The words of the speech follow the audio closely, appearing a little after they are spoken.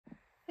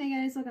Hey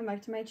guys, welcome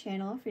back to my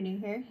channel. If you're new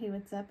here, hey,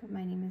 what's up?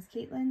 My name is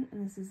Caitlin,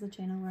 and this is the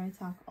channel where I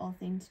talk all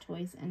things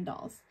toys and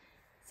dolls.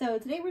 So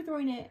today we're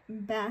throwing it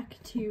back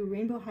to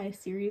Rainbow High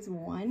Series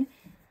 1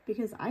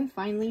 because I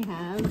finally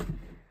have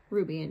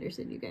Ruby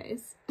Anderson, you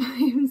guys.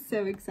 I am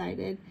so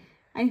excited.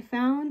 I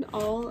found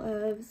all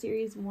of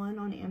Series 1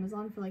 on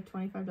Amazon for like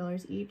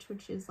 $25 each,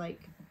 which is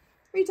like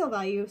retail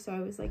value, so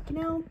I was like, you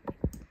know,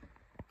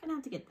 I'm gonna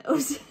have to get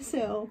those.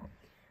 So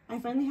I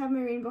finally have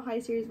my Rainbow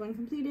High Series 1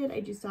 completed. I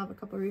do still have a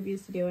couple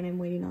reviews to do, and I'm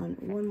waiting on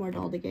one more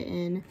doll to get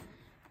in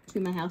to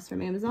my house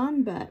from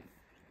Amazon, but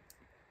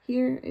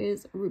here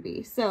is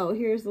Ruby. So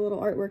here's the little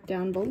artwork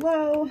down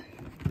below,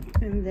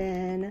 and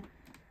then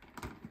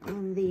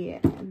on the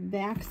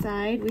back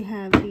side we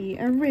have the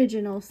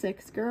original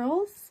 6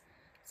 girls.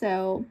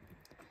 So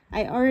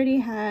I already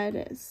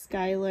had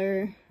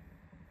Skylar,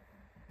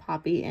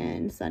 Poppy,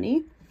 and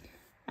Sunny.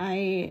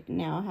 I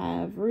now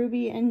have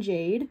Ruby and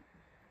Jade.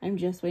 I'm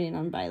just waiting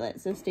on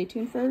Violet, so stay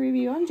tuned for a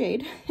review on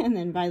Jade, and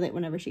then Violet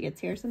whenever she gets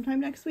here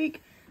sometime next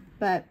week.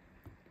 But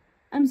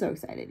I'm so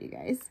excited, you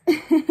guys.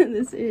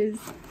 This is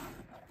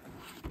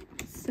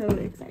so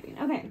exciting.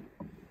 Okay.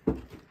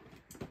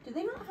 Do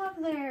they not have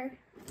their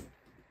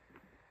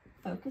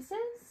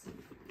focuses?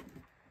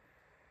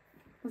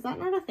 Was that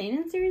not a thing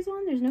in Series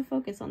 1? There's no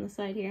focus on the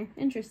side here.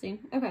 Interesting.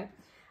 Okay.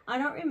 I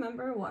don't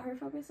remember what her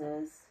focus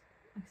is.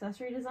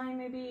 Accessory design,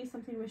 maybe.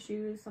 Something with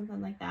shoes,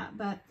 something like that.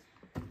 But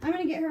I'm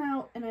going to get her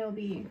out and I will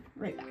be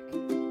right back.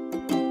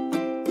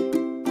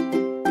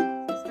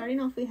 So starting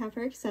off, we have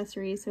her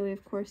accessories. So we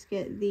of course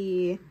get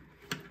the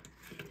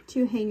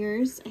 2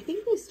 hangers. I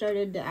think they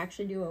started to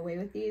actually do away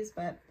with these,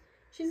 but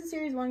she's a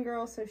Series 1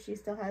 girl, so she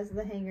still has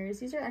the hangers.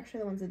 These are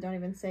actually the ones that don't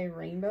even say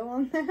rainbow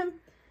on them.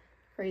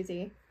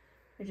 Crazy.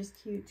 They're just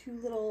cute. 2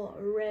 little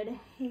red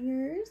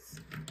hangers.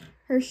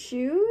 Her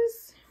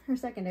shoes, her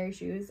secondary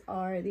shoes,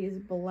 are these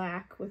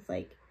black with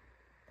like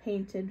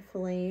painted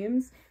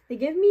flames. They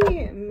give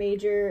me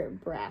major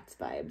Bratz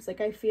vibes. Like,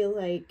 I feel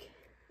like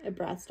a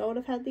Bratz doll would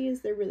have had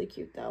these. They're really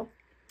cute though.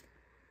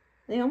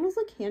 They almost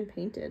look hand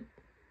painted.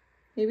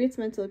 Maybe it's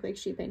meant to look like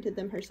she painted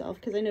them herself,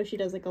 because I know she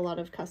does like a lot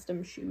of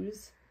custom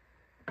shoes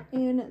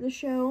in the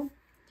show.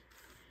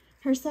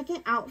 Her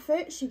second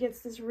outfit, she gets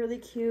this really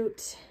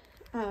cute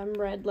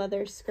red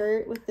leather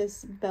skirt with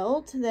this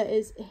belt that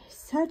is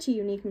such a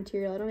unique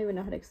material. I don't even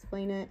know how to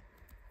explain it.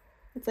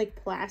 It's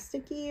like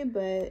plasticky,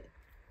 but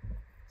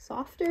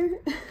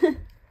softer.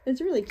 It's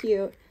really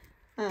cute.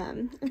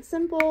 It's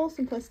simple,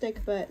 simplistic,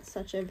 but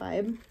such a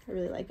vibe. I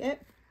really like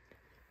it.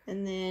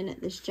 And then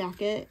this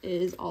jacket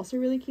is also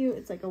really cute.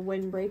 It's like a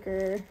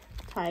windbreaker,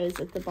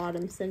 ties at the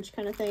bottom cinch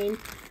kind of thing,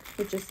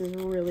 with just this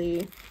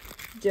really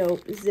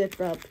dope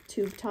zip up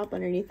tube top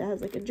underneath that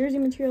has like a jersey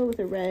material with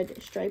a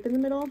red stripe in the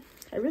middle.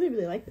 I really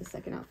like this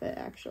second outfit,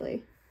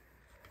 actually.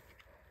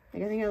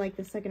 Like, I think I like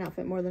this second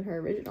outfit more than her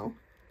original.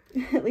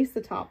 At least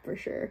the top for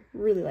sure.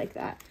 Really like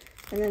that.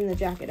 And then the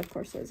jacket, of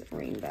course, says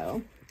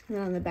rainbow. And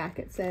then on the back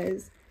it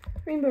says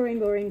rainbow,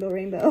 rainbow, rainbow,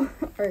 rainbow.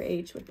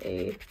 RH with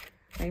a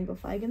rainbow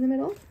flag in the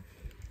middle.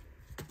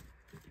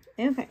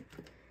 Okay.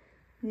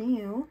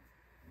 Now,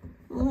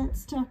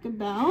 let's talk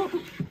about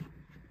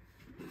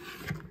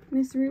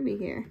Miss Ruby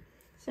here.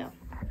 So,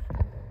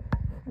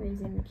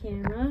 raising the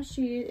camera.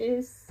 She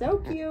is so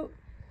cute.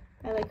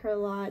 I like her a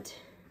lot.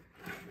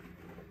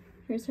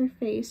 Here's her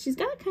face. She's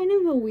got kind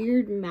of a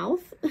weird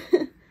mouth.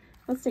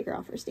 Let's take her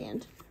off her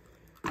stand.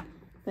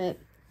 But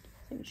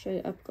I can show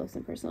you up close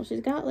and personal.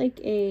 She's got like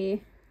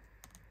a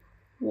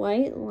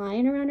white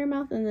line around her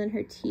mouth, and then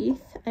her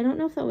teeth. I don't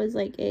know if that was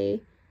like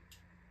a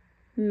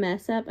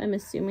mess up. I'm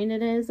assuming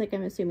it is. Like,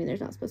 I'm assuming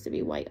there's not supposed to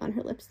be white on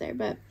her lips there,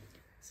 but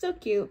still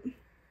cute.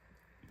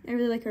 I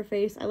really like her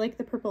face. I like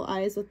the purple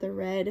eyes with the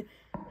red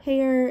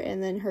hair,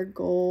 and then her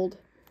gold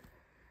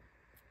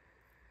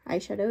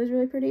eyeshadow is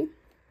really pretty.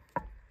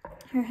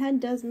 Her head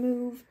does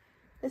move.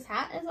 This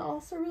hat is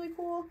also really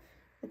cool.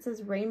 It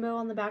says rainbow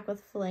on the back with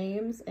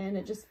flames, and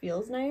it just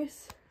feels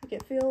nice. Like,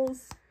 it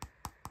feels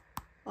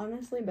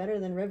honestly better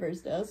than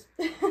Rivers does.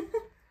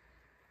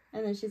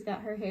 And then she's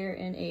got her hair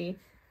in a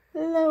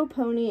low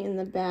pony in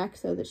the back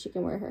so that she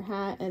can wear her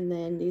hat, and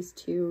then these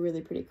 2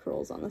 really pretty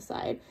curls on the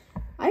side.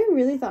 I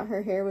really thought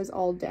her hair was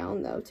all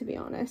down though, to be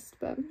honest,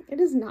 but it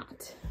is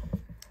not.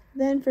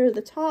 Then for the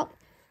top,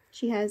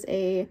 she has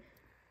a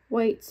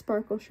white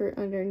sparkle shirt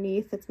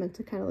underneath that's meant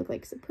to kind of look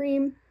like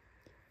Supreme,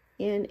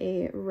 and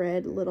a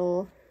red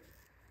little,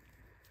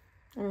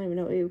 I don't even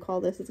know what you would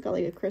call this. It's got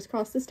like a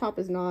crisscross. This top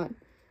is not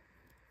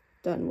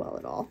done well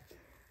at all.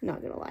 I'm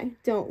not gonna lie.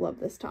 Don't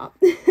love this top.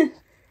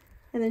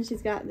 And then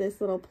she's got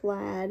this little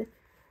plaid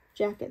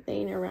jacket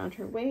thing around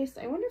her waist.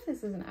 I wonder if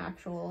this is an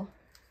actual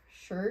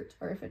shirt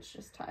or if it's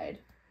just tied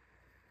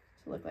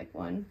to look like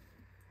one.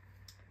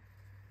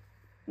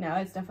 No,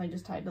 it's definitely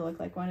just tied to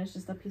look like one. It's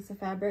just a piece of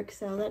fabric,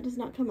 so that does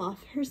not come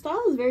off. Her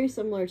style is very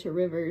similar to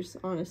Rivers,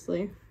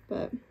 honestly,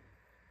 but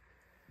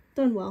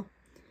done well.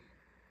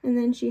 And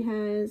then she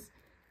has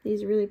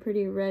these really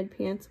pretty red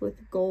pants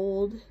with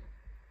gold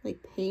like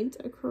paint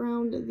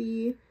around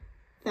the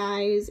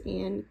thighs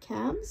and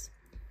calves.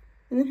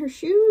 And then her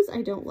shoes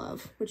I don't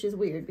love, which is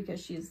weird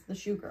because she's the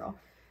shoe girl.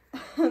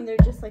 They're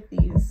just like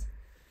these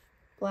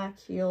black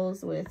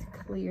heels with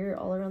clear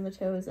all around the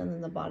toes, and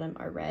then the bottom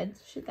are red.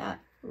 She got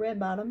red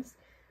bottoms,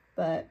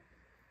 but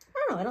I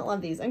don't know, I don't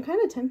love these. I'm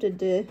kind of tempted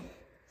to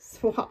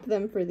swap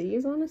them for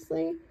these,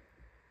 honestly,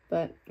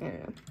 but I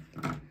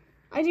don't know.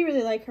 I do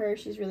really like her.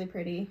 She's really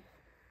pretty.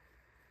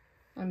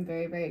 I'm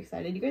very, very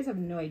excited. You guys have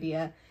no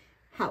idea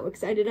how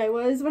excited I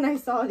was when I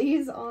saw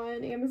these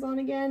on Amazon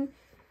again.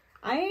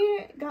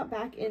 I got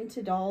back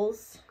into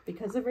dolls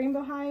because of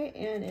Rainbow High,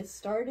 and it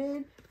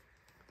started,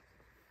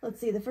 let's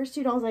see, the first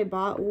two dolls I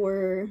bought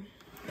were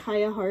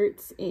Kaya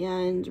Hearts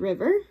and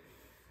River.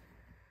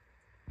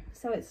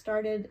 So it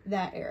started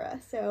that era.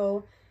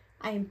 So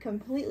I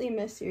completely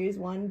missed Series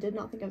 1. Did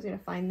not think I was going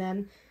to find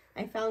them.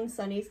 I found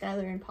Sunny,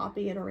 Skylar, and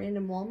Poppy at a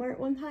random Walmart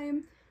one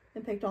time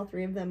and picked all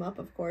 3 of them up,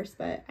 of course,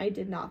 but I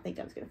did not think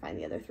I was going to find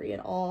the other 3 at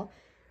all.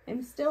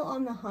 I'm still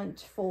on the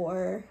hunt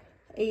for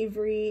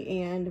Avery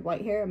and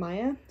White Hair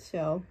Maya,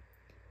 so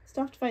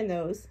still have to find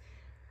those.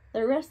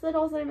 The rest of the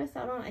dolls that I missed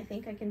out on, I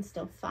think I can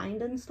still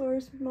find in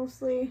stores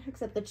mostly,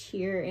 except the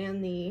Cheer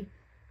and the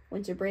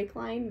Winter Break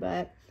line,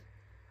 but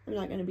I'm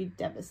not going to be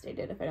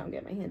devastated if I don't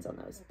get my hands on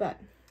those. But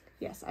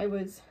yes, I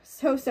was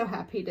so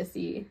happy to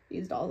see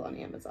these dolls on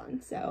Amazon.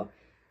 So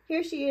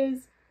here she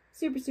is,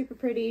 super, super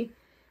pretty.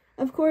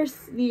 Of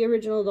course, the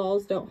original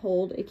dolls don't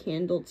hold a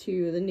candle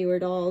to the newer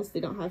dolls. They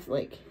don't have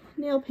like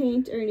nail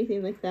paint or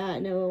anything like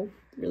that. No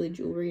really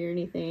jewelry or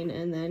anything.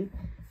 And then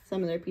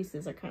some of their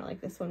pieces are kind of like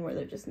this one where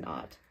they're just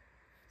not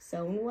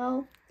sewn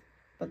well.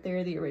 But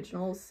they're the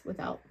originals.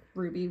 Without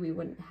Ruby, we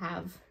wouldn't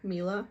have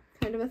Mila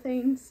kind of a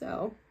thing.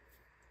 So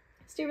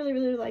I still really,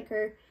 really like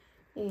her.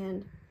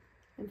 And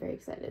I'm very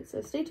excited.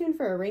 So stay tuned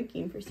for a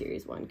ranking for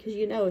Series 1. Because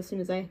you know as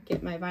soon as I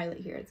get my Violet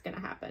here, it's going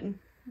to happen.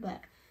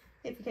 But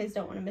if you guys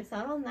don't want to miss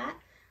out on that,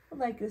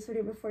 like this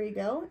video before you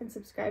go and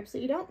subscribe so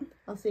you don't.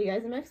 I'll see you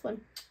guys in the next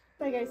one.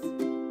 Bye,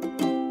 guys.